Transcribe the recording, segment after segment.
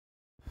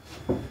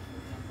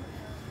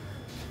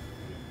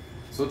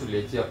so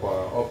tuliachia kwa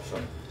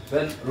option.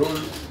 Then rule,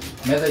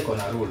 meza iko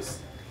na rules.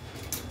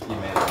 Hii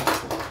meza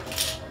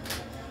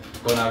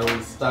iko na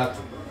rules 3.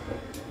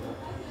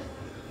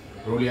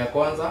 Rule ya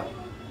kwanza,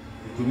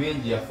 utumie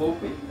njia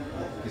fupi,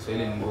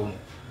 Kiswahili ni ngumu.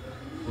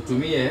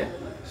 Utumie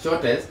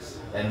shortest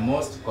and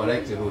most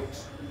correct route.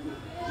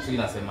 So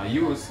inasema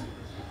use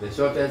the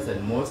shortest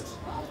and most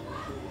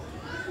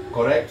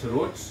correct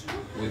route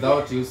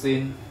without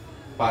using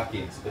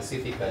parking,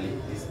 specifically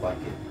this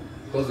parking,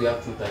 because we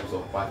have two types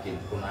of parking.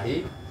 Kuna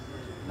hii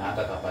na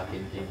hata ka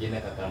parking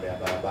kingine kando ya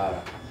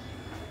barabara.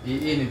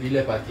 Hii ni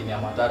vile parking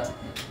ya matatu.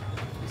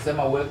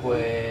 Nisema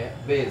uwekwe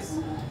base.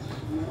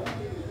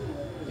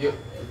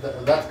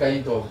 That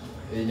kind of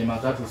yenye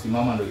matatu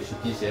simama ndio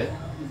ishukishe,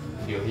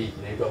 ndio hii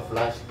inaitwa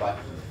flash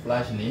parking.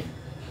 Flash ni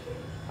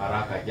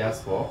haraka,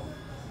 just for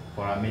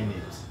a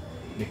minute.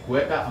 Ni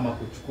kuweka ama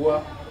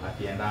kuchukua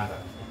akiendanga.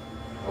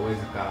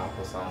 Hawezi kaa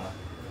hapo sana.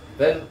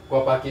 Then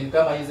kwa parking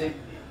kama hizi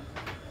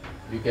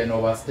you can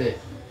overstay.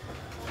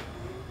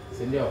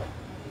 Si ndio?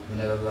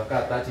 Unaweza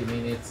kaa 30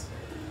 minutes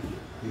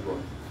hivyo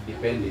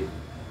depending.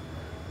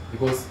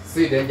 Because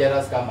si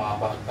dangerous kama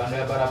hapa. Kando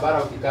ya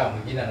barabara ukikaa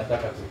mwingine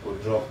anataka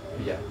kudrop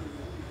pia.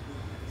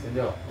 Si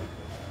ndio?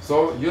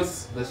 So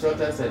use the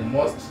shortest and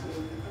most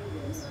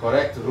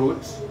correct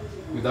route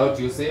without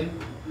using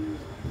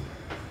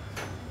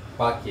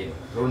parking.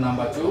 Rule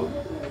number 2,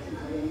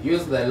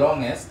 use the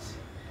longest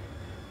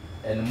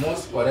and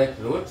most correct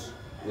route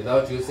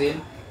without using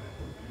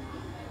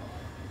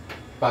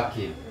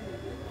parking.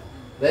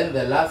 Then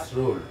the last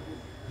rule,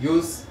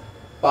 use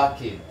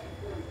parking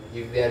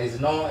if there is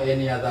no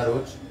any other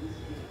route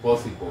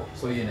possible.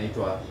 So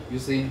inaitwa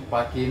using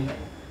parking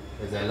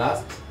as the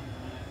last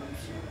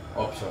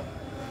option.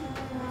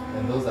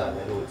 And those are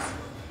the routes.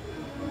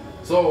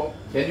 So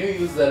can you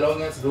use the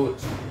longest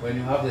route when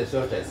you have the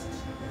shortest?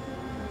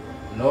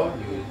 No,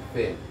 you will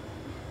fail.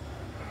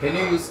 Can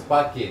you use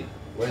parking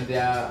when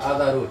there are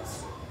other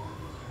routes?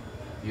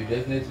 You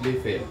definitely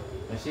fail.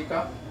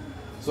 Mashika?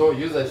 So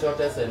use the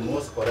shortest and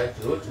most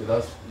correct route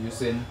without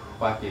using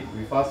parking.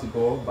 We first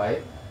go by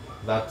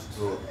that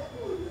rule.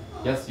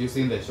 Just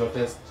using the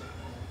shortest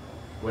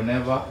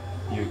whenever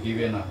you're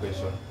given a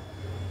question.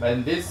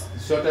 And this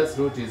shortest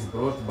route is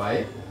brought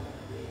by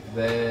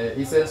the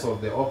essence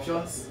of the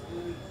options,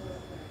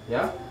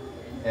 yeah,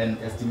 and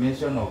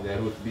estimation of the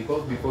route.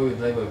 Because before you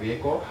drive a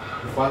vehicle,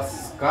 you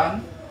first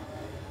scan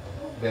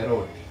the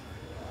road.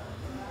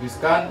 You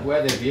scan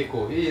where the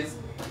vehicle is,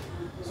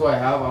 so I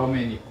have how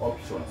many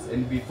options.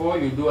 And before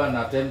you do an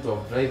attempt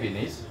of driving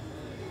it,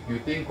 you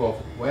think of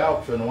where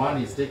option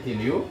 1 is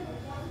taking you,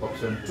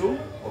 option 2,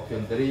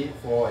 option 3,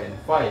 4, and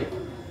 5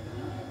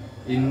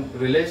 in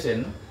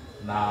relation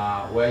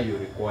na where you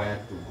require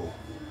to go.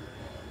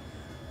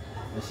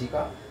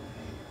 Mashika?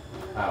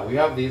 We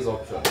have these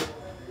options.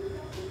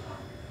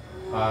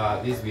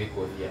 This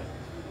vehicle here.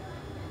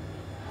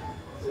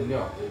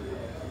 Sindio?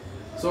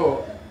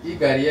 So, hii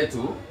gari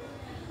yetu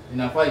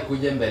inafaa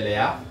ikuje mbele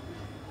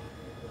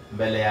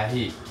ya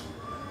hii.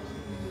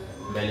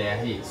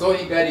 So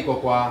hii gari iko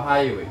kwa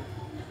highway.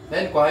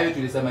 Then kwa highway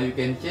tulisema you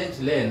can change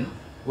lane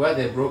where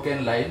the broken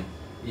line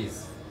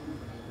is.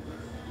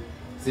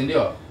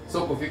 Sindio?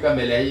 So kufika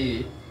mbele ya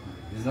hii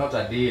is not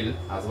a deal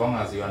as long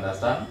as you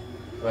understand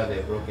where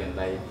the broken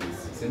line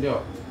is.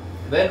 Sindio?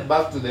 Then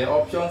back to the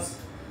options.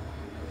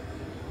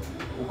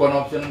 Uko na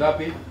option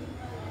ngapi?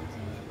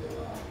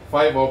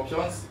 5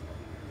 options.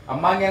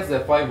 Amongst the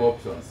 5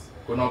 options,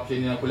 kuna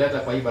option inakuleta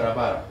kwa hii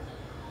barabara.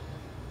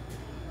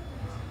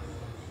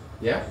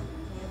 Yeah?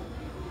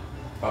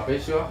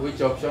 Perpetual,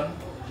 which option?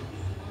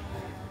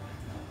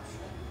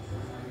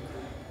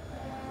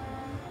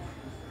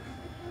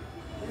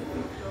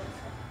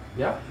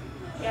 Yeah?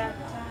 Yeah.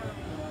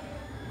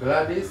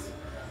 Gladys?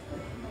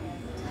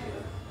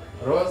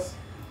 Rose?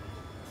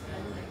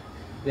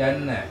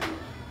 Diane?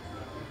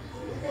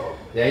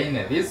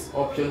 These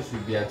options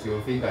should be at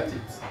your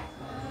fingertips.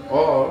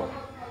 Or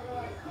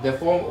the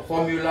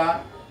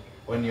formula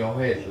on your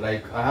head.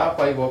 Like I have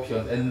 5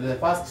 options and the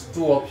first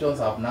 2 options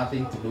have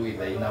nothing to do with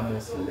the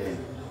innermost lane.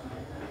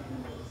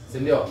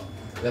 Sindio?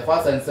 The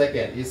first and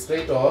second is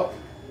straight or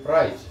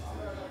right.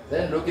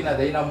 Then looking at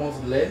the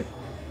innermost lane,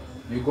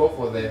 you go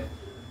for the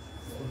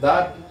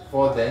third,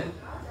 fourth, and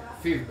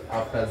fifth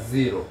after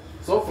 0.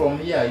 So from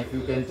here, if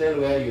you can tell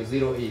where your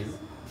 0 is,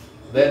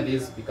 then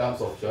this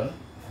becomes option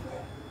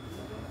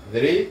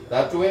 3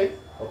 that way,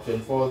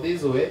 option 4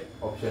 this way,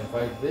 option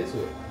 5 this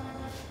way.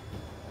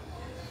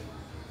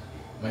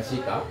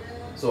 Mashika.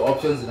 So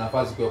options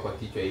zinafaa zikiwa kwa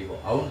kichwa hivyo.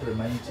 I won't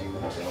remind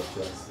you of the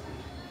options.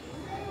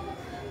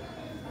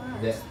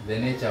 The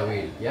nature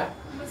will, yeah?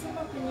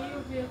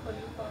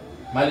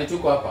 Mali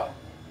tuko hapa.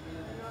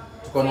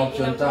 Tuko na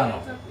option 5.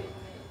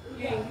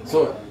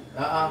 So,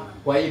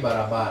 kwa hii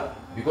barabara.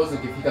 Because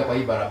ukifika kwa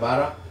hii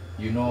barabara,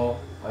 you know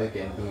how you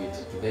can do it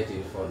to get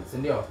in front.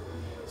 Sindio?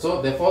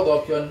 So the 4th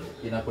option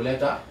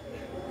inakuleta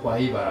kwa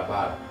hii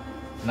barabara.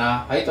 Na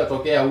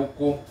haitatokea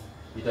huku,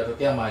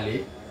 itatokea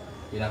mali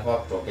inafaa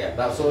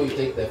kutokea. So you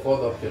take the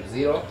 4th option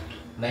 0,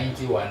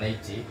 90,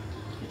 180,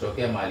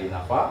 itokea mali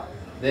inafaa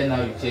then now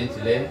you change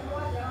lane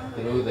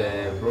through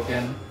the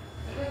broken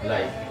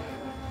line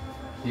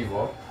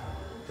hivyo.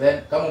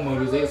 Then kama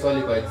umeulizwa hiyo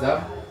swali kwa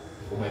exam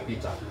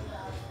umepita.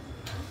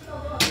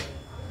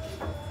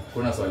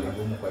 Kuna swali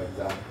ngumu kwa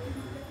exam.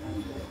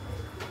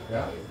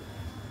 Yeah?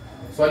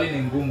 Swali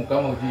ni ngumu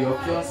kama ujui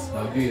options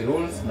na ujui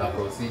rules na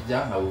procedure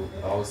na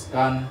au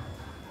scan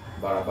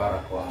barabara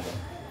kwanza.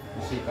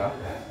 Shika.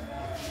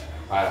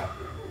 Haya.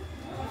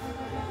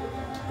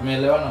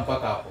 Tumeelewana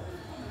mpaka hapo.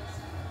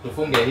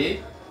 Tufunge hii.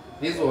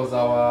 This was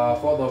our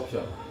fourth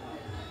option.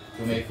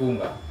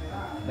 Tumeifunga.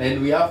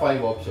 And we have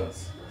 5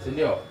 options. Si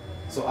ndio?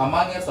 So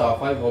among us our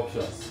 5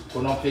 options,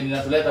 kuna option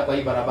inatuleta kwa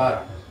hii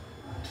barabara.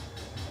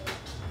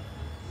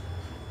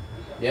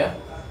 Yeah?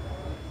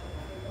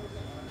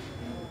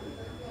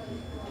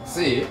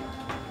 See,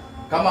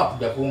 kama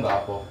hatujafunga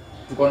hapo,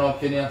 tuko na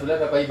option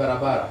inatuleta kwa hii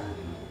barabara,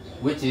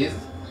 which is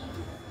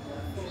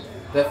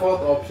the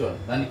fourth option.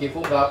 Na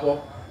nikifunga hapo,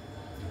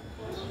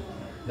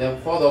 the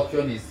fourth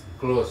option is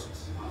closed.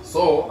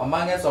 So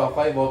among us our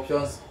 5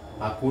 options,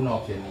 hakuna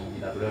option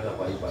inatuleta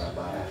kwa hii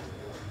barabara.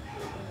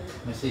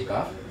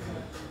 Mshika.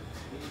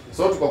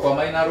 So tuko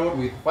kwa minor road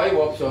with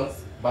 5 options,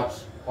 but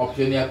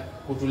option ya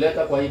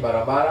kutuleta kwa hii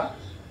barabara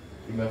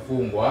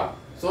imefungwa.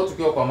 So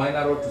tukiwa kwa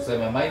minor road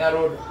tuseme minor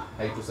road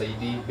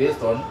haitusaidii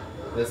based on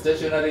the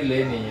stationary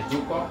lane yenye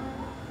tuko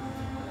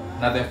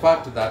na the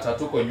fact that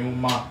hatuko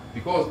nyuma,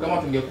 because kama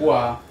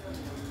tungekuwa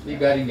hii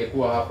gari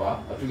ingekuwa hapa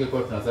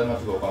hatungekuwa tunasema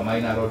tuko kwa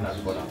minor road na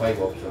tuko na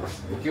 5 options.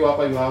 Ukiwa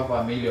hapa you have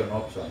a million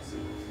options,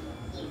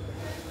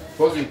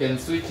 because you can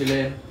switch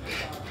lane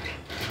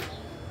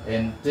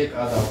and take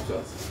other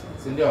options,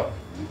 si ndio?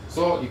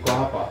 So iko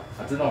hapa,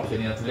 hatuna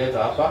option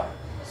inatuleta hapa,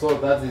 so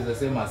that is the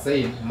same as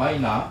saying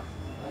minor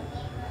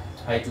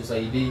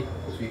haitusaidii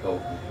kufika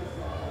huku.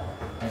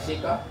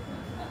 Nashika.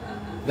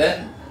 Then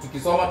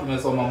tukisoma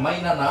tumesoma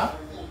minor na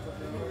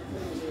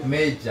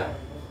major.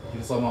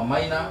 Tulisoma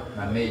minor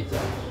na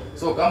major.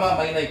 So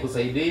kama minor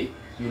ikusaidii,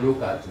 you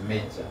look at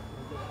major.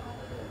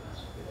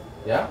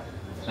 Yeah?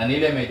 Na ni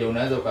ile major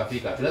unaweza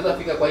ukafika. Tunaweza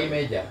fika kwa hii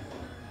major.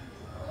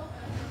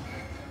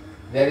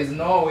 There is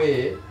no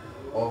way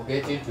of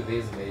getting to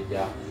this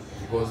major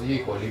because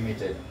you are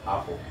limited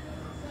hapo.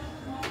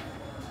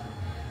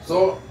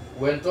 So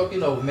when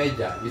talking of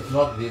major, it's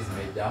not this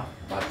major,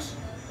 but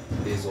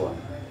this one.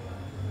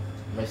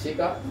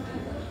 Umeshika?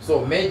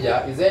 So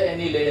major, is there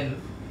any lane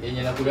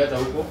yenye nakuleta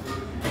huko?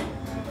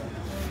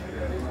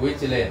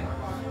 Which lane?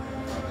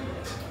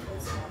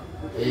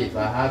 If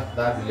I have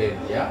that lane,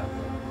 yeah?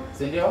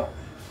 Sindio?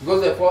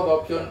 Because the fourth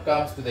option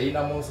comes to the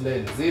innermost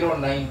lane,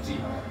 090.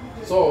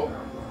 So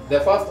the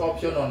first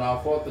option on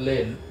our fourth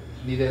lane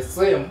is the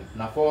same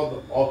na fourth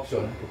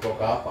option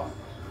kutoka hapa.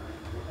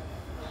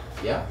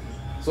 Yeah?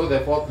 So the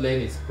fourth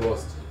lane is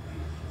closed.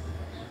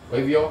 Kwa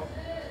hivyo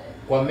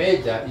kwa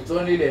major it's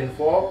only lane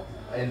 4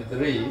 and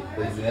 3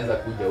 that zinaweza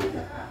kuja huko.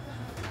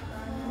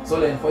 So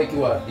lane 4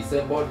 ikiwa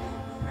disabled,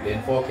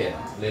 lane 4 can,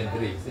 lane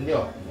 3, si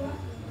ndio?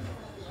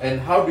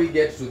 And how do we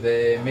get to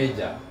the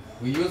major?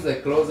 We use the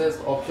closest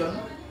option,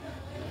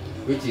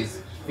 which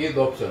is fifth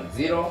option,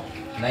 0,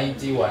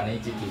 90,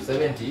 180 to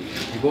 70,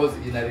 because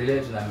ina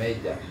relate na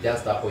major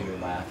just hapo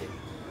nyuma yake.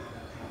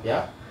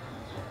 Yeah?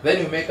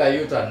 Then you make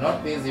a U-turn,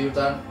 not this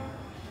U-turn,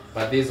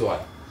 but this one.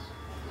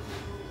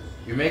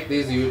 You make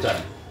this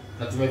U-turn.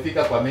 Na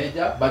tumefika kwa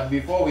major, but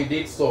before we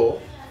did so,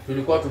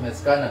 tulikuwa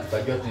tumescan na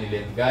tukajua ni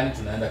lane gani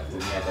tunaenda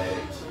kutumia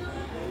direct.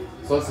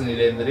 So si ni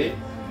lane 3.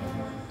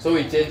 So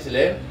we change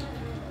lane.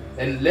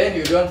 And lane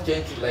you don't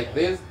change like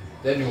this,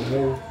 then you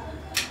move.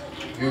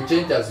 You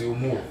change as you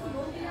move.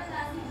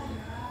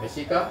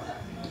 Meshika?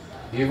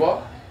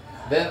 Hivyo.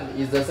 Then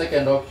is the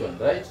second option,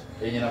 right?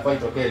 Yenye nafaa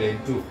itokee lane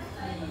 2.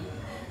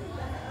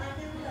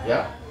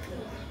 Yeah?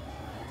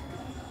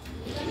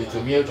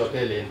 Itumie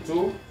utokee lane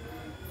 2.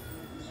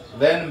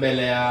 Then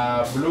mbele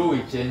ya blue we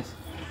change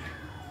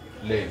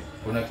lane.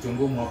 Kuna kitu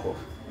ngumu hapo?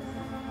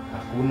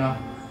 Hakuna,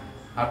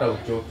 hata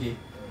uchoki.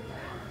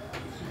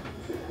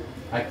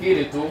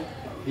 Akili tu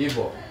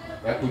hivyo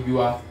ya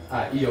kujua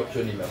hii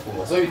option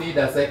imefungwa. So you need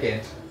a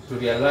second to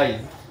realize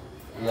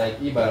like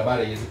hii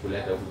barabara hizi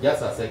kuleta,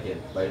 just a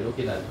second by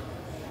looking at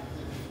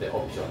the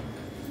option.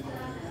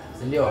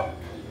 Si ndio?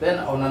 Then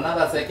on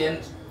another second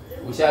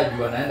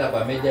ushajua naenda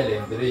kwa major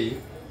lane 3.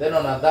 Then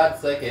on a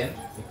third second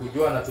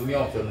nikujua natumia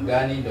option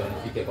gani ndio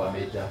nifike kwa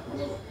major.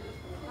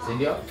 Si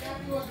ndio?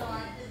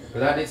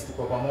 Gladys,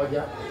 tuko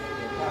pamoja?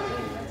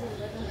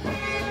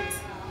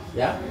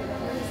 Yeah?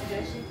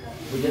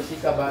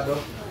 Hujashika bado?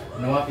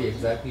 Ni wapi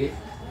exactly?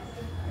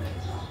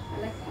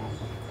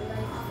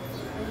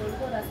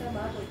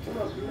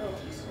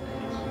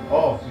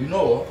 Oh, you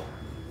know,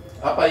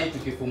 hapa hii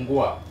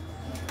tukifungua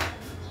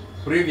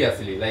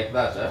previously like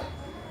that,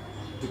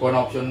 tuko na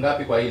option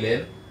ngapi kwa hii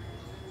lane?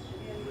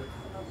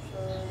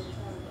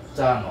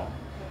 5.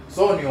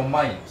 So on your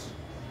mind,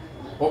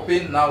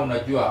 hoping now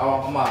unajua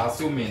ama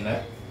assuming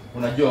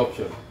unajua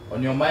option.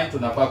 On your mind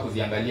tunafaa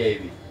kuziangalia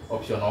hivi.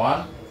 Option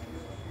 1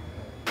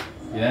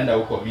 inaenda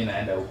huko, mimi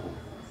naenda huko.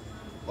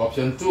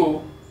 Option 2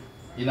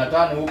 ina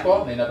turn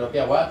huko na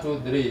inatokea 1 2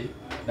 3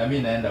 na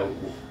mimi naenda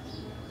huku.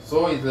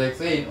 So it's like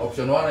saying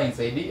option 1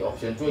 hainisaidii,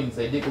 option 2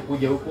 hainisaidii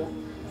kukuja huku,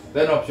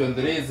 then option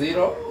 3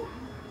 0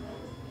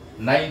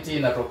 90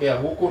 inatokea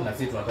huku na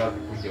sisi tunataka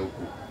kukuja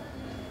huku.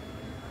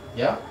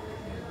 Yeah?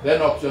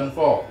 Then option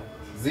 4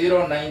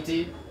 0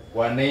 90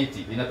 180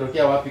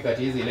 inatokea wapi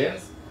kati hizi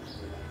lanes?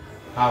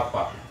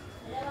 Hapa.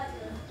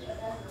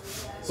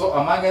 So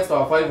amongst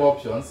our 5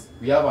 options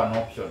we have an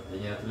option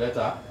yenye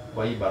inatuleta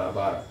kwa hii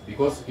barabara,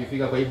 because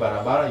ukifika kwa hii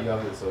barabara you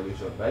have a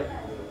solution, right?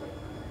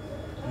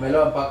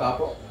 Umeelewa mpaka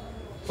hapo?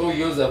 So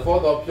we use the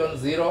fourth option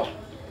 0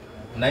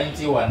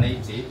 90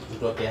 180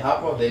 tutoke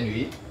hapo, then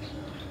we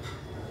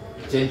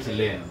change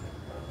lane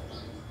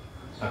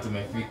na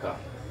tumefika.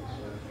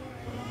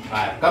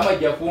 Haya, kama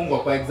haijafungwa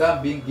kwa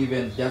exam being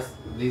given just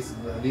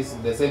this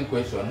the same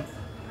question,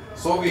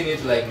 solving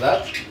it like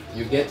that,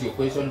 you get your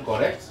question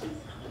correct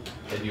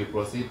and you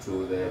proceed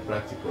to the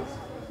practicals.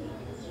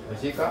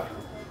 Meshika?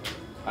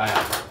 Haya,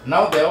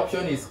 now the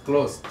option is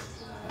closed.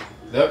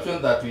 The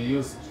option that we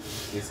used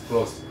is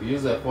closed. We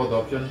use the fourth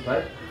option,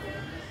 right?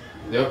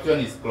 The option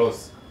is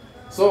closed.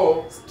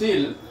 So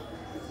still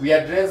we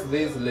address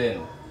this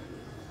lane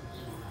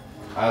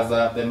as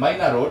the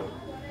minor road,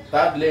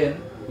 third lane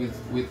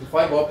with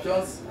 5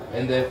 options,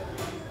 and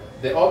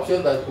the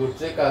option that could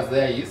take us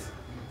there is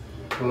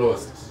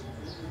closed.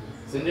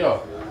 Sindio?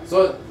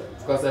 So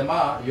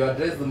tukasema you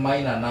address the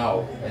minor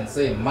now and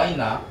say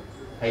minor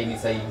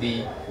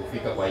hainisaidii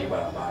kufika kwa hii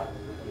barabara.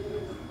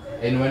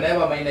 And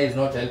whenever minor is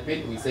not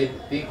helping, we say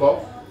think of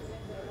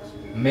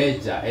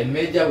major. And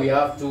major, we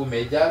have 2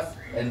 majors,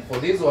 and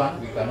for this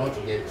one we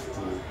cannot get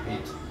to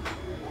it.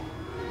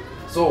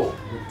 So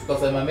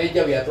tukasema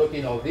major, we are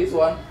talking of this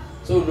one.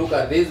 So look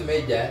at this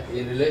major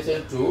in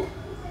relation to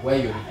where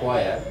you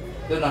require.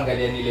 Then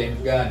angalia ni lane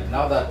gani.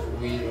 Now that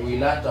we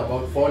learned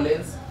about 4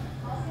 lanes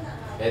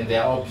and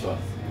their options.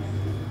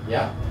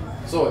 Yeah?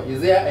 So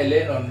is there a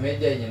lane on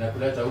major yenye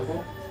inatuleta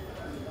huko?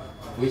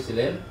 Which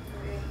lane?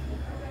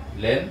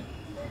 Lane?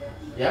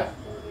 Yeah?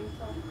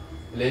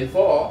 Lane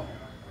 4.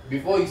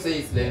 Before you say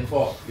it's lane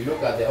 4, you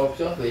look at the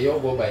options, they all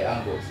go by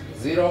angles.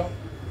 0,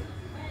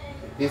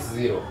 this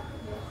 0.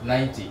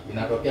 90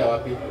 inatokea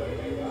wapi?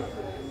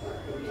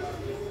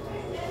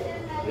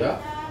 Yeah?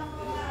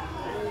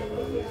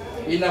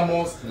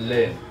 Innermost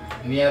lane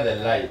near the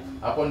light.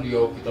 Hapo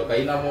ndio ukitoka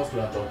innermost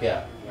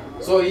unatokea.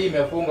 So hii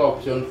imefunga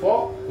option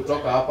 4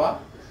 kutoka hapa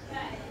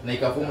na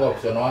ikafunga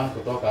option 1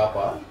 kutoka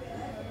hapa.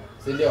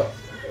 Si ndio?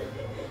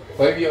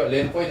 Kwa hivyo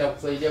lane 4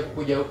 inakusaidia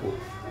kukuja huku.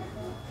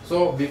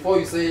 So before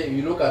you say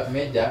you look at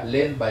major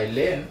lane by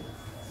lane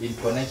in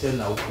connection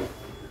na huku.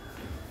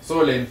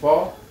 So lane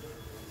 4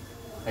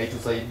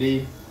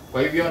 haitusaidii.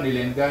 Kwa hivyo ni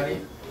lane gani?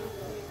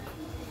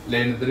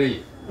 Lane 3.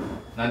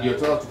 Na ndio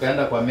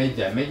tukaenda kwa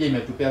major. Major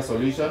imetupea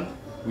solution.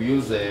 We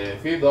use the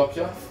fifth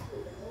option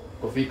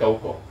kufika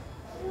huko.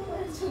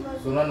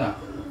 So unaona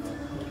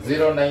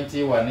 0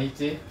 90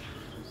 180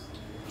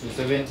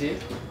 270,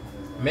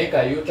 make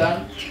a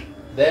U-turn,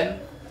 then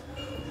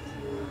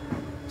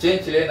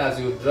change lane as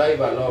you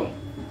drive along.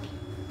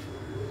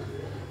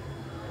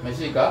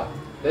 Meshika,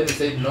 then you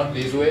say not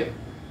this way,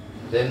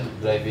 then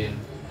drive in.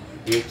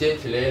 You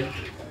change lane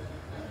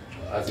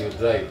as you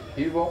drive.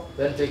 Hivyo,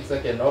 then take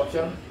second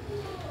option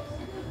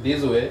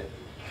this way,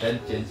 then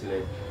change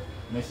lane.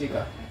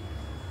 Meshika?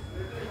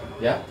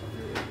 Yeah?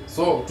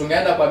 So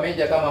tungeenda kwa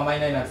major kama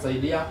minor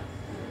inatusaidia.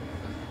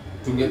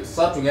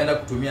 Sasa tungeenda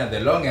kutumia the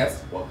longest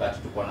wakati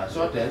tuko na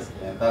shortest,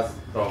 and that's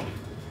wrong.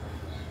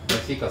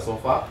 Meshika so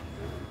far?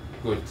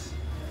 Good.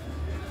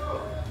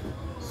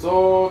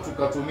 So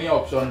tukatumia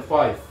option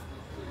 5.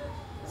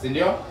 Si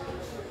ndio?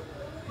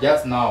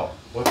 Just now,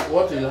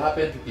 what will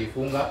happen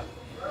tukifunga?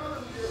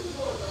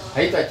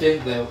 Haita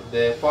change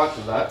the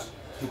fact that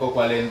tuko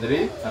kwa lane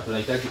 3 na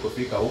tunahitaji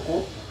kufika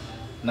huku.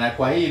 Na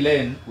kwa hii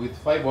lane with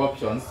 5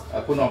 options,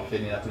 hakuna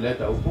option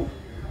inatuleta huku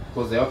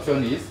because the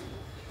option is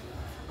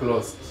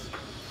closed.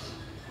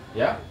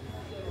 Yeah?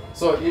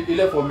 So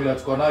ile formula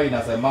tuko nayo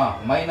inasema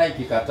minor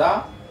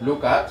ikikataa,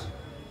 look at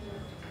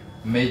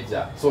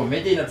major. So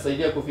major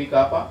inatusaidia kufika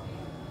hapa.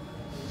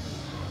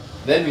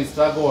 Then we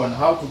struggle on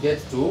how to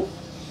get to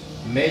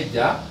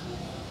major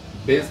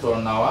based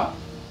on our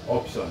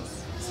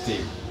options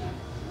still.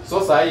 So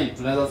sasa hii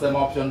tunaweza sema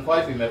option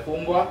 5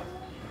 imefungwa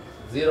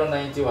 0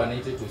 90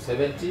 180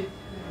 270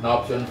 na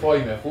option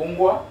 4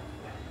 imefungwa.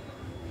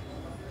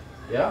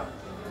 Yeah?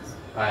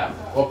 Haya,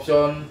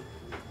 option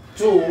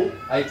 2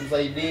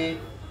 haitusaidii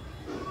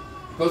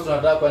because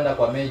tunataka kwenda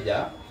kwa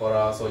major for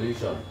our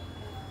solution.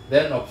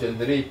 Then option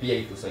 3 pia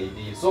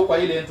itusaidii. So kwa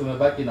ile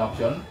tumebaki na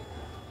option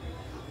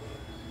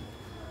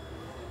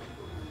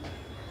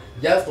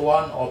just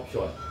one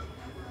option.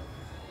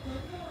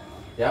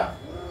 Yeah?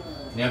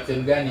 Ni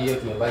option gani hiyo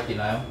tumebaki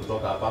nayo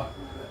kutoka hapa?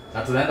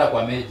 Na tunaenda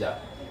kwa major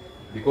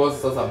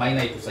because sasa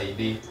minor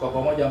itusaidii. Tuko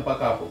pamoja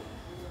mpaka hapo?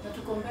 Na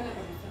tuko mbele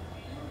kabisa.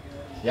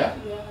 Yeah?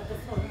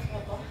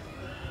 Hapa.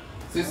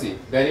 Sisi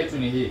gari yetu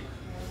ni hii.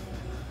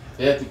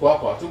 Tuko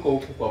hapo, tuko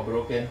huku kwa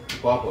broken,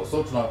 tuko hapo.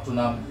 So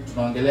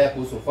tunaongelea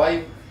kuhusu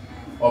 5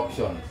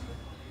 options.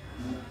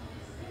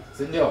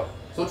 si ndio?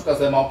 So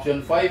tukasema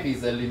option 5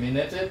 is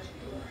eliminated,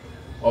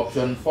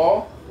 option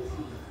 4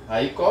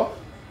 haiko,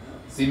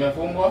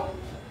 simefungwa,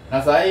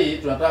 na saa hii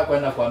tunataka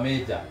kwenda kwa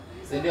major,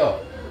 si ndio?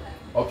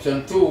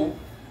 Option 2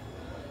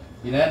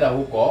 inaenda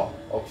huko,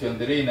 option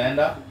 3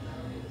 inaenda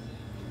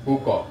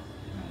huko.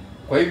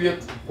 Kwa hivyo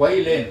kwa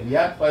hii lane we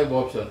had 5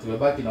 options,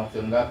 tumebaki na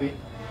option ngapi?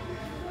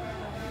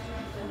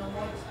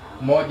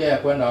 Moja ya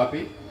kwenda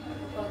wapi?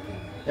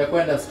 Ya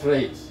kwenda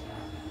straight.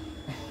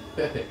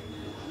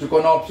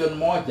 Tuko na option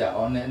moja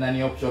na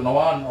ni option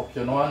 1.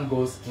 Option 1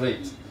 goes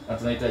straight, na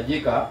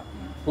tunahitajika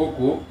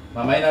huku,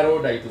 na minor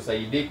road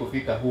haitusaidii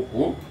kufika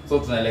huku, so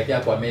tunaelekea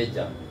kwa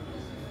major.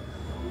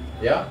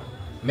 Yeah,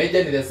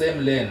 major ni the same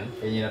lane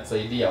yenye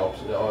inatusaidia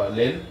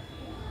lane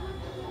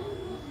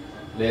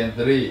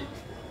 3,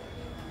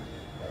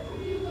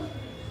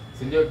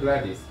 si ndio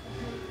Gladys?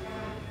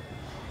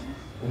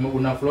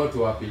 Una float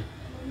wapi?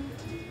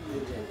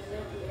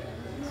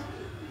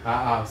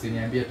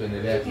 Usiniambie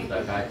tuendelea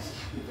tutakaji.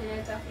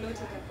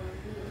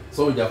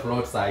 So uja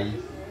float sahi.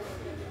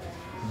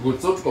 Good,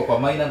 so tuko kwa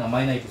minor na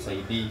minor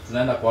itusaidii.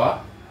 Tunaenda kwa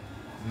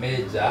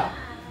major,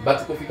 but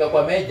kufika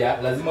kwa major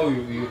lazima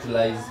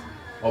utilize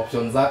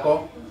option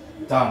zako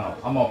 5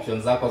 ama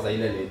option zako za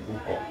ile lane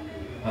huko.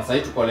 Na sasa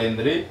tuko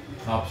lane 3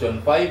 na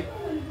option 5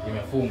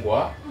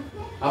 imefungwa,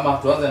 ama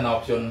tuanze na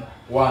option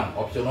 1.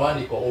 Option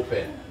 1 iko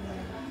open.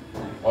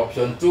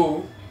 Option 2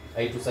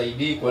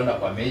 haitusaidii kwenda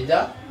kwa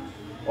major.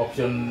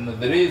 Option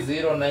 3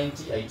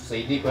 090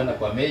 haitusaidii kwenda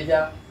kwa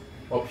major.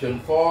 Option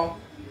 4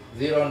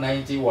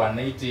 090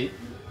 180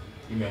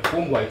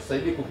 imefungwa,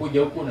 haitusaidii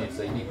kukuja huku na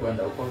haitusaidii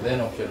kwenda huko.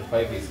 Then option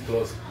 5 is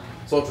closed.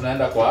 So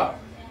tunaenda kwa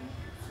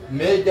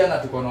major na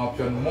tuko na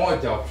option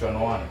moja, option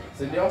 1,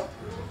 si ndio?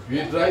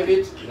 We drive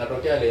it,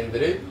 inatokea lane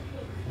 3,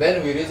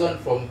 then we reason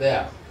from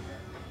there,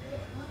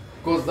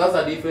 because that's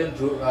a different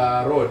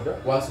road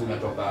once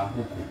umetoka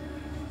huku.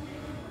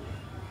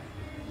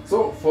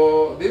 So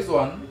for this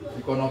one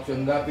iko na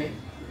option ngapi?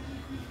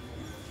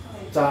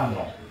 5.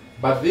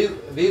 But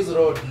this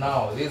road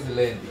now, this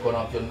lane iko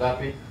na option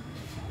ngapi?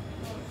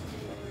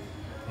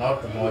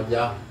 Not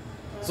moja.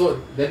 So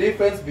the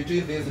difference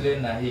between this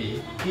lane na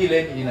hii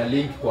lane ina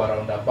link kwa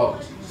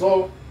roundabout.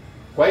 So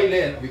kwa hii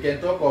lane we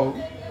can talk of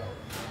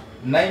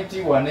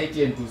 90,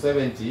 180 and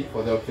 270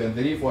 for the option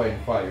 3, 4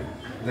 and 5.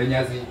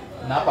 Zenyazi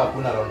na hapa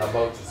kuna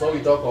roundabout. So we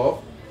talk of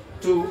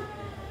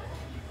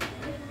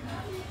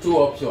two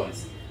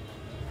options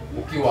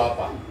ukiwa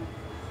hapa,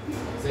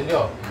 si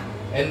ndio?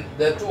 And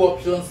the 2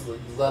 options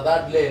za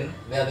that lane,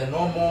 they are the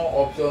normal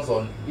options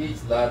on each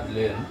that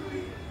lane,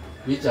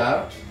 which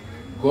are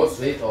go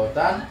straight or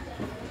turn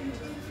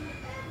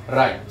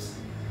right,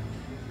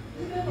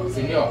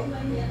 si ndio?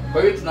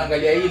 Kwa hiyo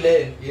tunaangalia hii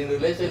lane in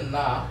relation na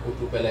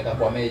kutupeleka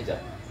kwa major,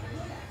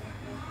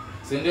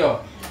 si ndio?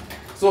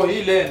 So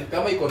hii lane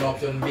kama iko na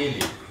option 2,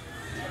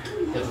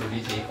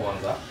 turudishe hii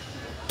kwanza.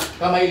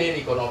 Kama hii lane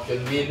iko na option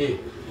 2,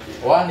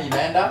 1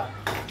 inaenda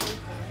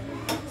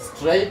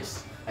straight,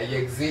 I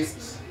exist,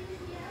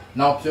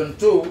 na option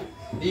 2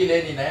 hii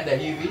lane inaenda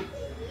hivi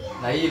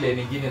na hii lane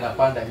nyingine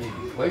inapanda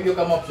hivi. Kwa hivyo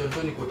kama option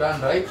 2 ni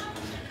kuturn right,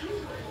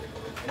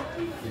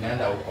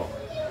 inaenda huko.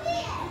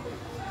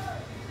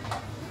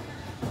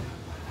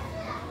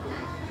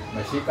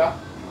 Mashika?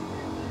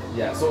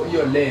 Yeah, so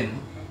hiyo lane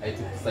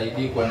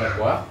haitusaidii kwenda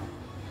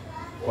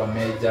kwa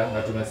major,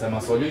 na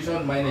tumesema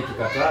solution minor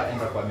ikikataa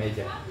enda kwa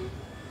major.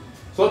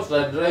 So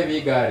tuta drive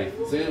hii gari.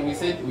 So we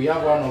said we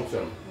have one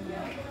option.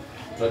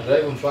 Tuta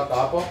drive mpaka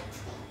hapo.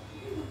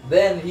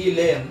 Then hii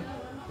lane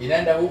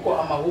inaenda huko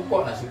ama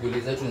huko, na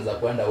shughuli zetu ni za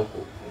kwenda huko.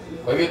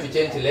 Kwa hivyo tu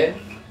change lane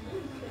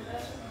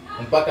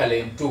mpaka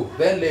lane 2.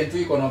 Then lane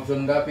 2 iko na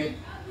option ngapi?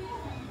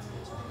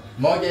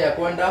 Moja ya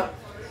kwenda,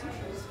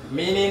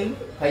 meaning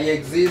hai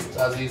exist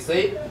as we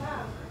say.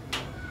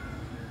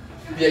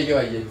 Pia hiyo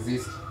hai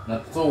exist,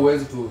 na so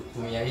huwezi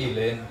tumia hii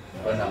lane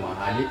kwenda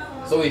mahali.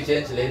 So we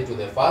change lane to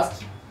the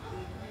first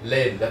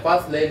lane. The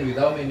first lane with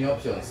how many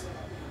options?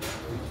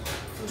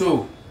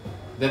 2.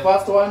 The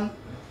first one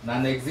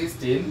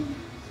non-existing,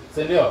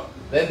 si ndio?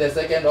 Then the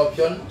second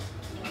option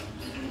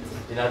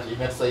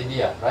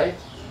imetusaidia, right?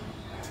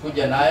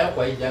 Tukuja nayo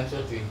kwa hii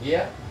junction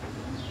tuingia,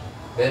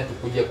 then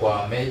tukuje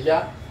kwa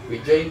major, we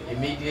join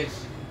immediate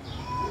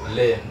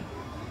lane.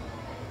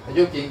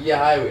 Unajua ukiingia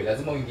highway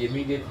lazima uingie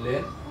immediate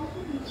lane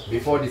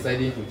before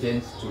deciding to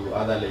change to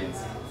other lanes,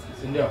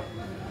 si ndio?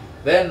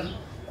 Then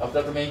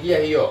after tumeingia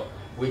hiyo,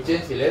 we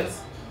change lanes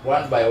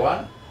one by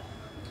one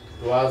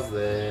towards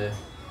the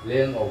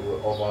lane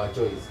of our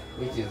choice,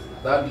 which is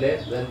that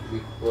lane. Then we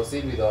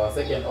proceed with our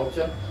second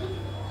option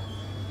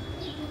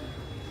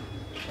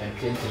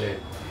and change lane.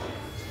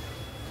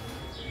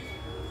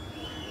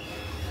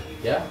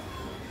 Yeah,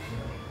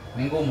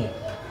 ni ngumu.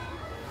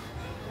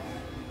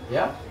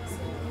 Yeah,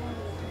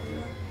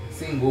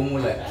 si ngumu,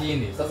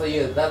 lakini sasa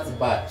hiyo that's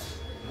bad.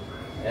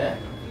 Yeah,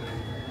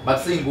 but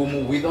si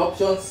ngumu with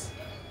options.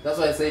 That's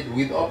why I said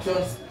with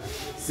options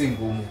si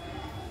ngumu.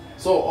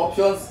 So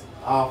options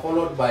are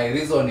followed by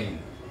reasoning.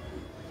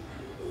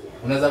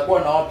 Unaweza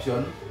kuwa na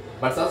option,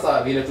 but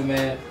sasa vile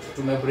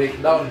tume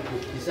break down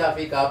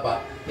tukishafika hapa,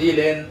 hii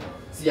lane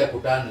si ya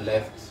kuturn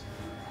left,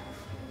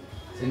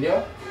 si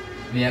ndio?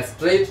 Ni ya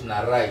straight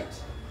na right.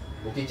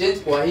 Ukichange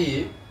kwa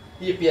hii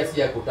pia si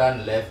ya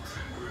kuturn left,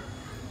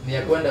 ni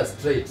ya kwenda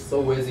straight,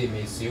 so huwezi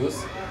misuse.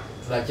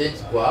 Tuna change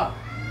kwa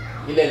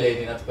ile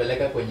lane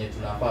inatupeleka kwenye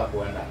tunafaa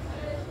kwenda,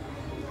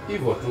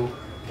 hivyo tu,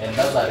 and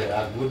that's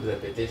a good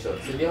repetition,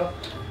 si ndio?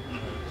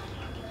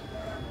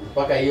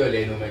 Mpaka hiyo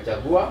lane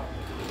umechagua,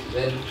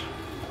 then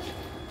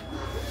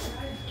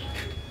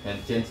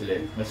and change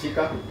lane,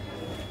 umeshika.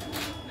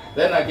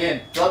 Then again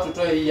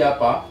tutoe hii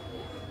hapa.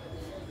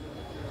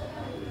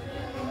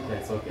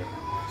 Yes, okay.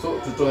 So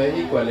tutoe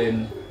hii kwa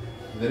lane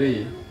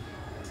 3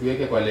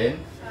 tuweke kwa lane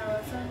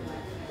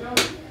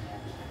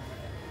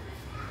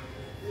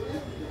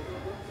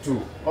 2,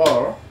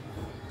 or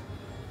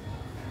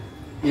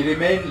i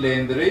remain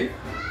lane 3,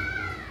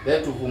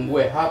 then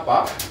tufungue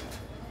hapa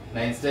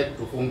na instead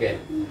tufunge.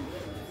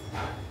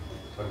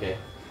 Okay.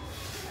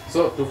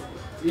 So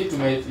hii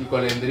iko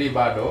lane 3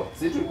 bado,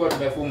 si tulikuwa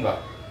tumefunga.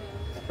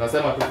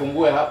 Tunasema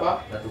tufungue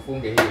hapa na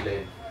tufunge hii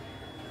lane.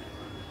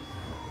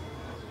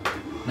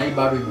 Na hii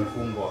bado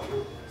imefungwa.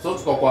 So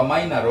tuko kwa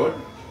minor road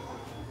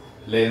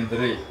lane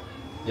 3.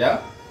 Yeah?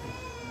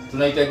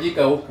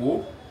 Tunahitajika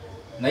huku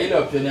na ile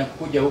option ya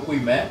kuja huku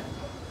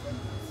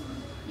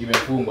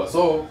imefungwa.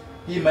 So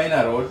hii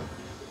minor road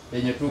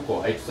yenye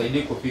tuko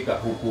haitusaidii kufika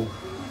huku.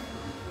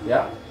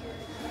 Yeah?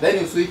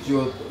 Then you switch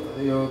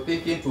your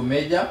thinking to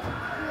major.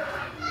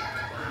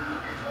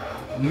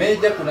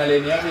 Major kuna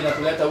lane yake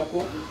inatuleta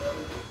huku.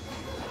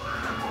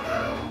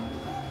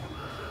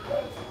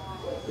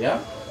 Yeah?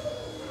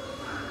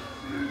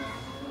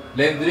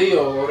 Lane 3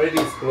 already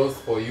is closed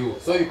for you,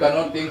 so you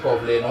cannot think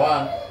of lane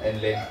 1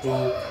 and lane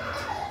 2.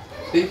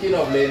 Thinking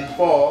of lane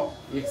 4,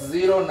 it's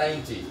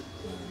 090.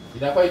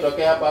 Inafaa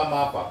itoke hapa ama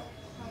hapa?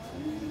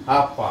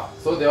 Hapa.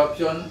 So the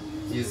option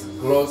is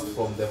closed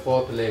from the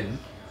 4th lane.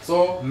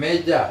 So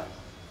major,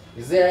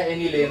 is there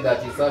any lane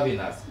that is serving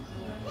us?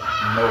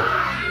 No.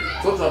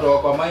 So tunatoka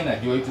kwa minor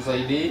ndio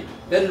itusaidii.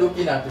 Then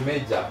looking at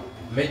major,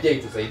 major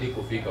itusaidii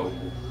kufika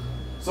huku.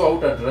 So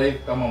uta drive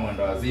kama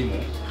mwendo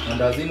wazimu.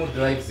 Mwendo wazimu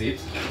drives it.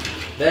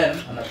 Then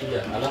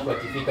anakuja, alafu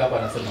akifika hapa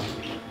anasema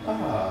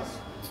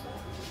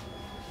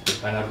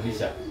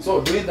anarudisha.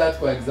 So doing that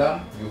kwa exam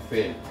you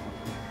fail,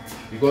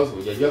 because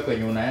hujajua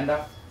kwenye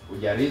unaenda,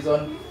 huja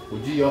reason,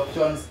 hujui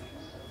options,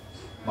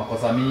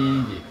 makosa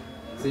mingi,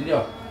 si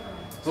ndio?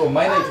 So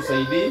minor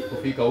itusaidii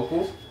kufika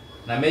huku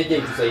na major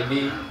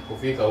itusaidii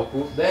kufika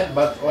huku. Then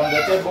but on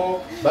the table,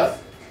 but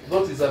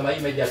those is my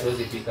major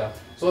hatuwezi fika.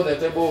 So on the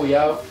table we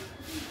have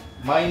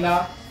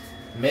minor,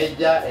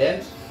 major,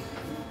 and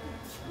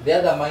the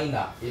other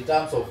minor in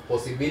terms of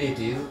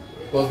possibilities,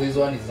 because this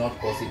one is not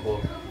possible,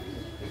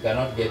 you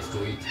cannot get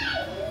to it.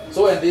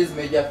 So when this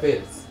major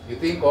fails, you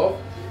think of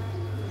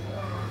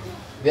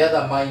the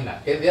other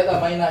minor. Can the other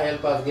minor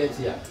help us get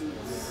here?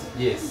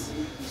 Yes.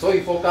 So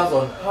we focus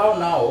on how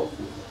now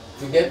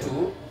to get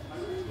to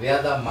the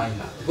other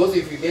minor, because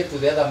if you get to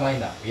the other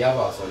minor, we have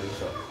our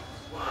solution.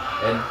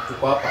 And to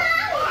papa.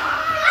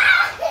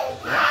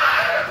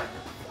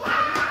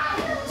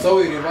 So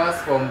we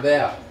reverse from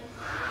there.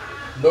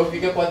 Ndio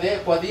fike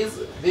kwa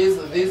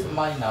this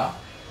minor,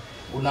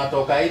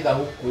 unatoka either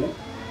huku,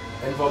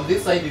 and from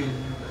this side you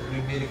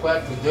will be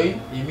required to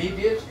join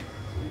immediate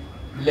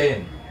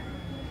lane.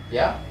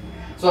 Yeah?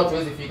 So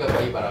hatuwezi fika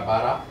kwa hii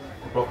barabara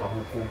kutoka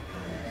huku,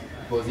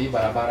 because hii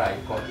barabara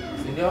haiko,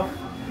 si ndio?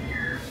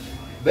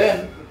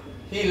 Then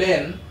hii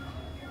lane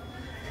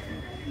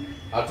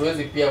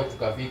hatuwezi pia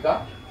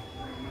tukafika,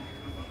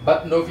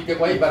 but ndio ufike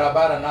kwa hii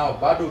barabara nao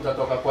bado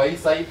utatoka kwa hii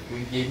side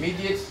kuingia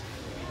immediate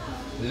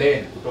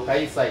lane kutoka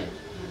hii side,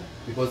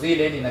 because hii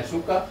lane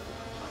inashuka,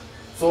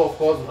 so of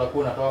course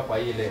utakuwa unatoka kwa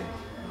hii lane,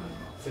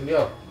 si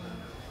ndio?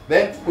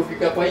 Then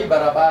kufika kwa hii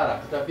barabara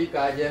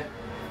tutafika aje?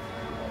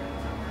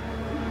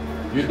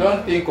 You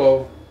don't think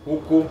of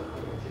huku,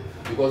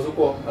 because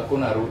huko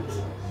hakuna route.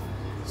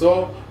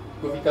 So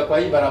kufika kwa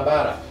hii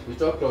barabara, we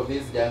talked of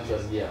this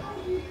junction here.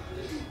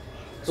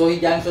 So hii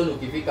junction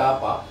ukifika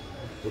hapa,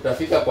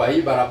 utafika kwa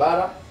hii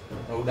barabara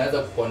na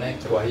unaweza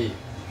kuconnect kwa hii,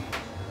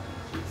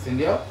 si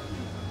ndio?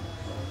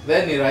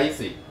 Then ni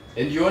rahisi,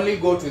 and you only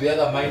go to the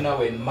other minor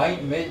when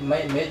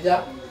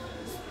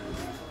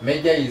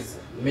major is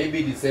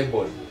maybe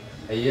disabled,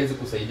 haiwezi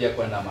kusaidia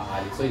kwenda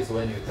mahali. So it's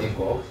when you think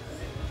of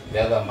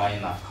the other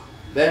minor.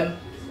 Then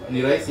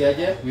ni rahisi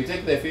aje? We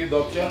take the fifth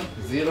option,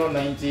 0,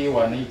 90,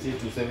 180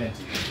 to 70.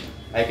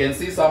 I can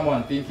see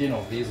someone thinking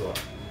of this one.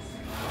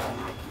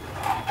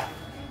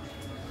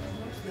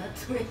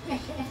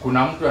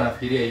 Kuna mtu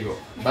anafikiria hivyo,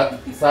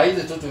 but saa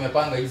hizi tu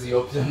tumepanga hizi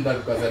option na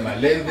tukasema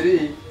lane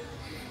 3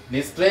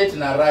 ni straight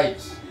na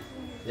right.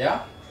 Yeah?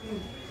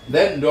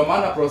 Then ndio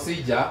maana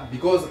procedure,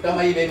 because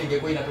kama hii lane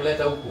ingekuwa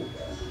inatuleta huku,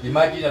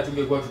 imagine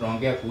tungekuwa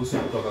tunaongea kuhusu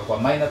kutoka kwa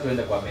minor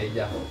tuende kwa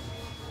major.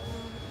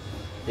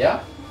 Yeah?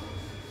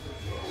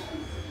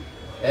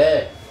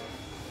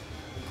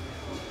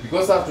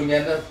 Because sasa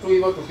tungeenda tu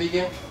hivyo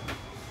tupige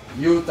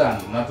U-turn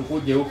na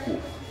tukuje huku.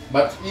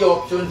 But hiyo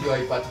option ndio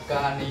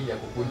haipatikani ya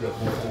kukunja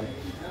huku.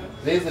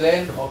 this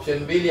lane option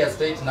mbili ya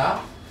straight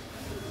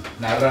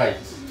na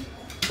right.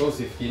 So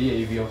usifikirie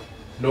hivyo.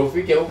 Ndio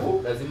ufike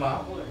huku lazima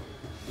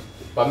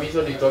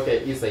permission itoke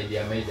hii side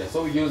ya major.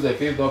 So we use the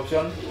fifth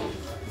option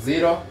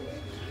 0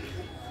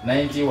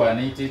 90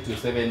 180 to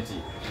 70.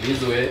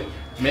 This way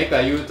make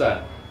a U-turn.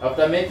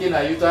 After making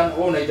a U-turn,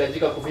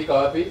 unahitajika kufika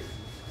wapi?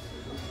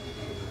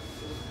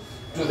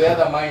 To the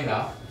other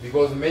minor,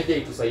 because major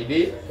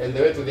itusaidie, and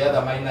the way to the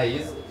other minor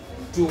is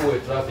two-way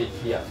traffic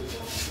here.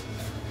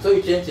 So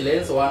you change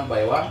lanes one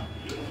by one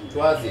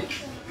towards it.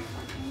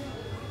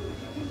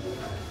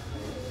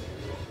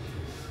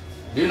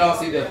 Do you now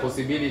see the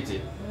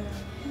possibility?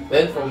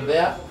 Then from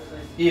there,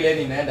 hii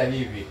lane inaenda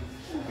hivi,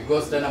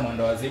 because tena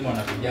mwendo wazimu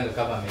wanapiganga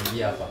kama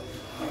ameingia hapa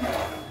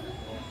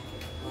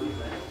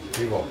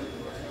hivyo.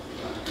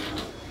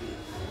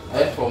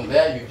 Then from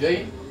there you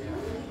join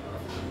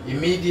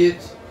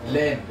immediate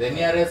lane, the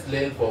nearest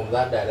lane from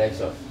that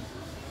direction.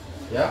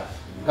 Yeah,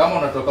 kama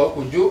unatoka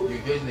huku juu, you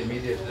join the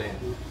immediate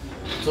lane.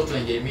 So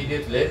tunaingia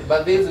immediate lane,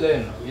 but this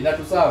lane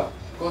inatuserve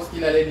because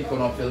kila lane iko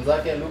na options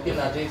zake. Looking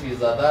at it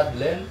is a third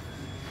lane,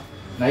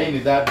 na hii ni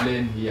third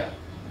lane here.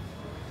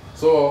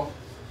 So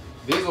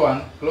this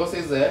one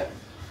closes the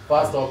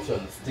first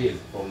option still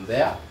from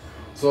there.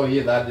 So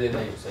here that lane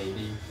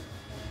haitusaidii.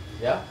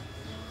 Yeah,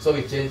 so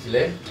we change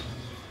lane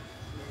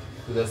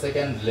to the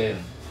second lane,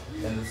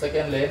 and the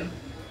second lane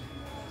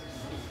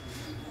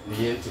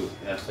ni yetu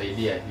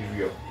inatusaidia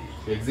hivyo.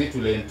 Exit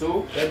to lane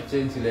 2 and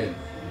change lane.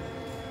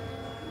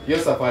 Hiyo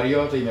safari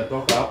yote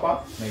imetoka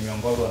hapa na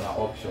imeongozwa na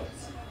options.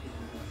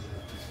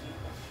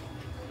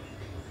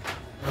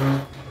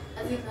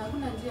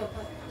 Hakuna njia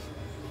hapa.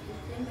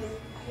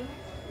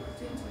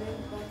 Change lane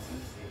party.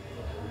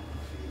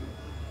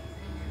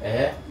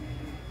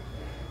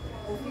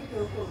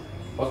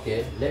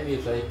 Okay, let me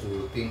try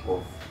to think of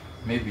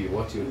maybe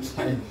what you're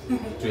trying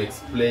to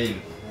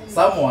explain.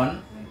 Someone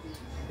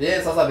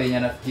sasa venye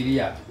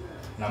anafikiria,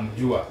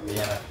 namjua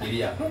venye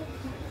anafikiria.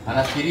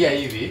 Anafikiria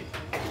hivi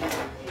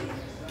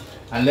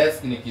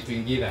unless ni kitu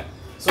kingine.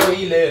 So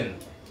hii lane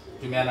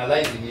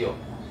tumeanalyze hiyo.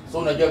 So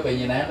unajua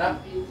kwenye inaenda?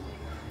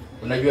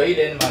 Unajua hii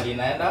lane mali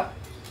inaenda?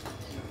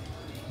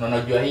 Na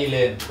unajua hii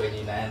lane kwenye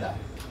inaenda.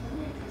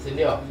 Si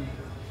ndio?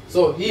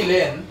 So hii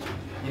lane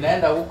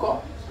inaenda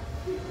huko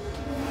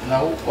na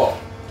huko.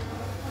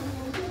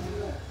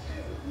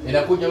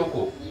 Inakuja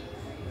huko?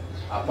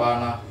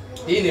 Hapana.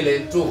 Hii ni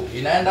lane 2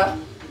 inaenda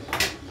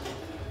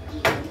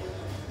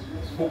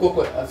huko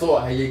kwa, so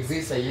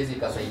haiexist, haiwezi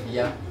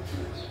kasaidia.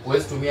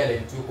 Huwezi tumia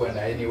lane 2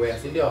 kwenda anywhere,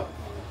 si ndio?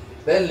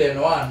 Then lane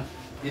 1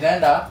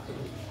 inaenda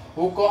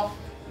huko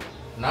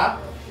na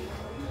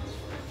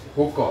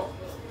huko.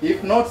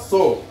 If not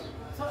so,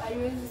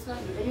 haiwezi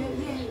swali.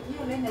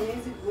 Hiyo lane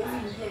haiwezi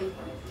kuingia hivi.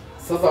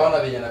 Sasa wana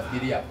venye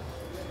nafikiria.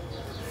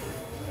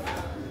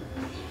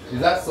 Is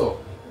that so?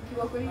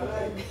 Ukiwa kwa hiyo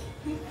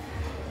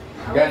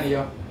gani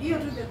hiyo? Hiyo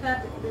tu the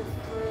third.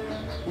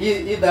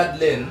 Hii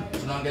that lane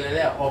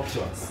tunaongelelea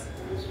options.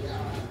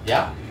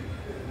 Yeah?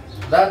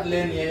 That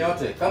lane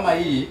yeyote kama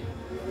hii,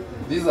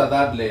 this is a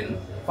third lane.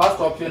 First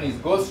option is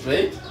go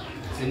straight,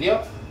 si ndio?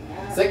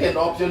 Second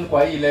option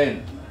kwa hii lane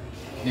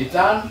ni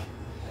turn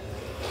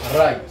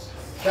right.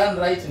 Turn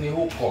right ni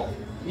huko.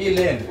 Hii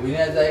lane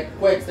inaweza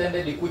kuwa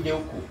extended ikuje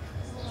huku.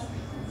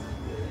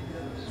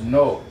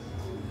 No.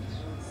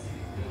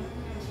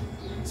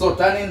 So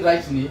turning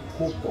right ni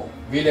huko.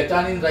 Vile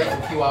turning right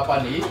ukiwa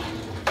hapa ni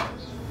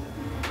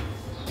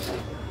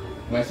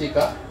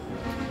umeshika?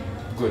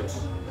 Good.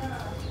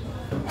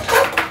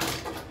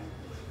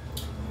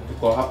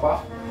 Tuko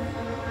hapa.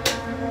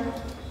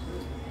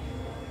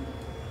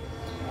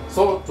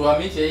 So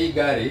tuhamishe hii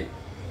gari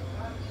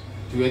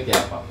tuweke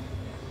hapa.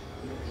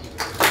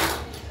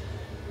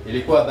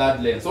 Ilikuwa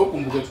third lane. So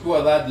kumbuka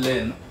tukiwa third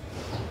lane,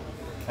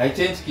 I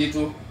change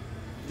kitu.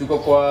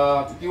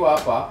 Tukiwa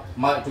hapa,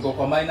 tuko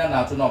kwa minor na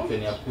hatuna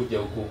option ya kuja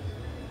huku.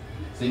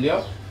 Si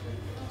ndio?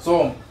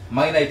 So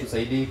minor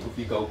itusaidii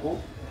kufika huku.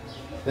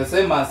 The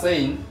same as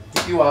saying,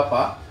 tukiwa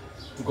hapa,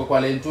 tuko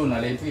kwa lane 2 na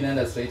lane 2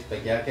 inaenda straight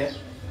peke yake.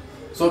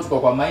 So tuko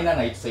kwa minor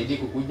na itusaidii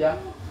kukuja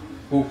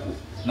huku.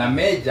 Na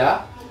major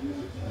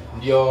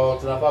ndio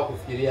tunafaa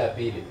kufikiria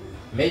pili.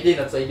 Major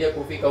inatusaidia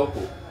kufika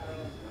huku.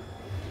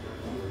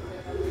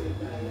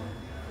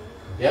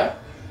 Yeah?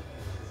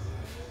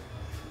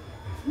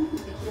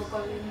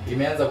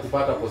 Imeanza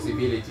kupata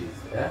possibilities.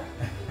 Yeah?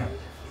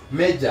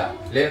 Major,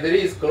 lane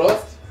 3 is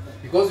closed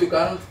because you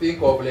can't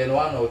think of lane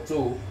 1 or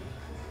 2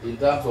 in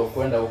terms of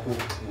kwenda huku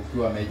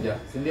ukiwa major,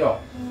 si ndio?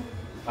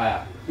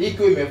 Haya,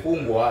 ikiwa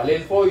imefungwa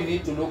lane 4, you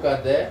need to look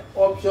at the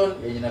option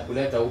yenye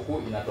inakuleta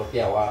huku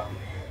inatokea wapi.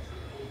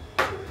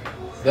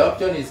 The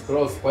option is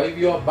closed, kwa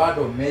hivyo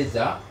bado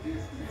major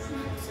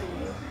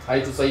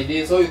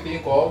haitusaidii. So you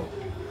think of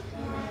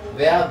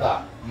the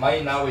other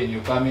minor when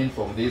you come in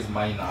from this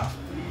minor.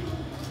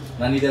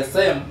 Na ni the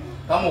same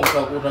kama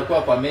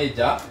utakuwa kwa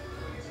major,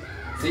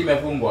 si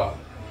imefungwa,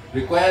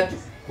 required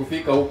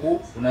kufika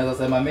huku, unaweza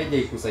sema major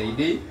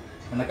ikusaidii.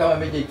 Na kama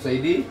major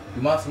ikusaidii,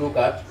 you must look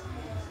at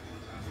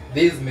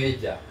this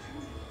major.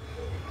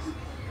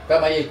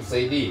 Kama hii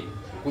ikusaidii,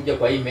 kuja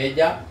kwa hii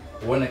major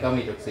uone kama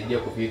itakusaidia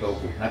kufika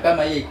huku, na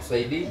kama hii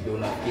ikusaidii ndio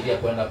unafikiria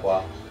kwenda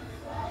kwa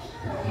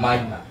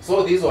minor.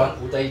 So this one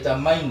utaita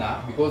minor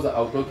because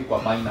hautoki kwa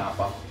minor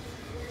hapa,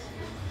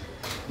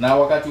 na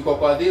wakati uko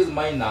kwa this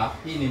minor,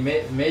 hii ni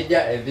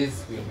major and this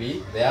will be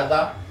the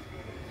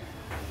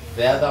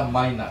other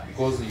minor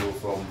because you're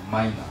from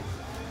minor,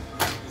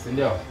 si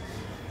ndio?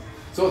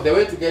 So the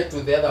way to get to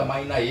the other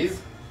minor is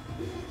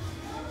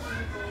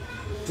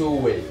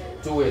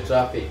two-way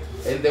traffic.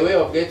 And the way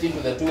of getting to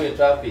the two-way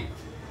traffic,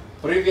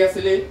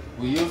 previously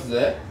we used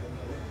the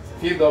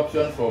fifth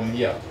option from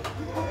here,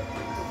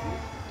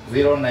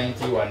 0,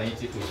 90,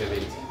 180 to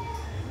 70.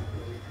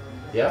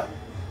 Yeah.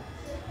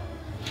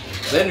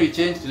 Then we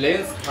changed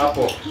lanes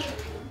hapo.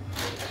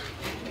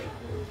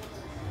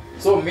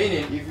 So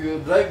meaning if you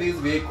drive this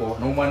vehicle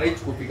na umanage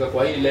kufika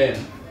kwa hii lane,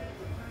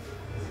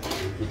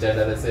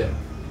 itaenda the same,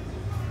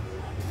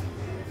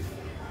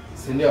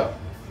 si ndio?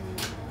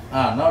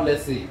 Now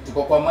let's see.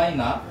 Tuko kwa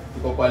minor,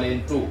 tuko kwa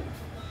lane 2.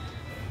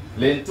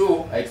 Lane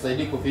 2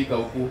 haitusaidii kufika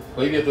huku.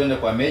 Kwa hivyo tuende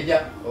kwa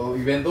major.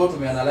 Even though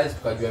tumeanalyze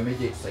tukajua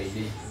major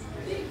itusaidii.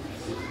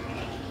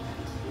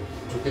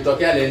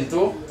 Tukitokea lane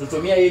 2,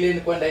 tutumia hii lane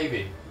kwenda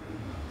hivi.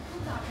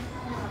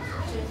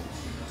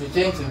 To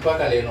change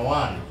mpaka lane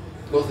 1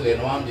 because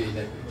lane 1 ndio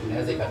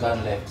inaweza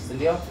ikaturn left, si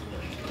ndio?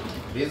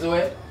 This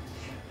way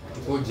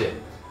tukuje.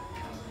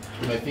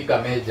 Tumefika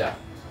major.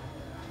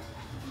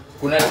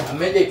 Kuna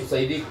major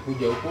itusaidii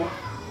kuja huku,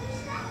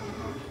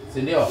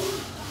 si ndio?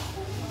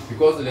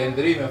 Because lane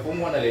 3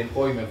 imefungwa na lane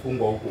 4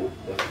 imefungwa huku,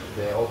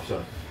 the option.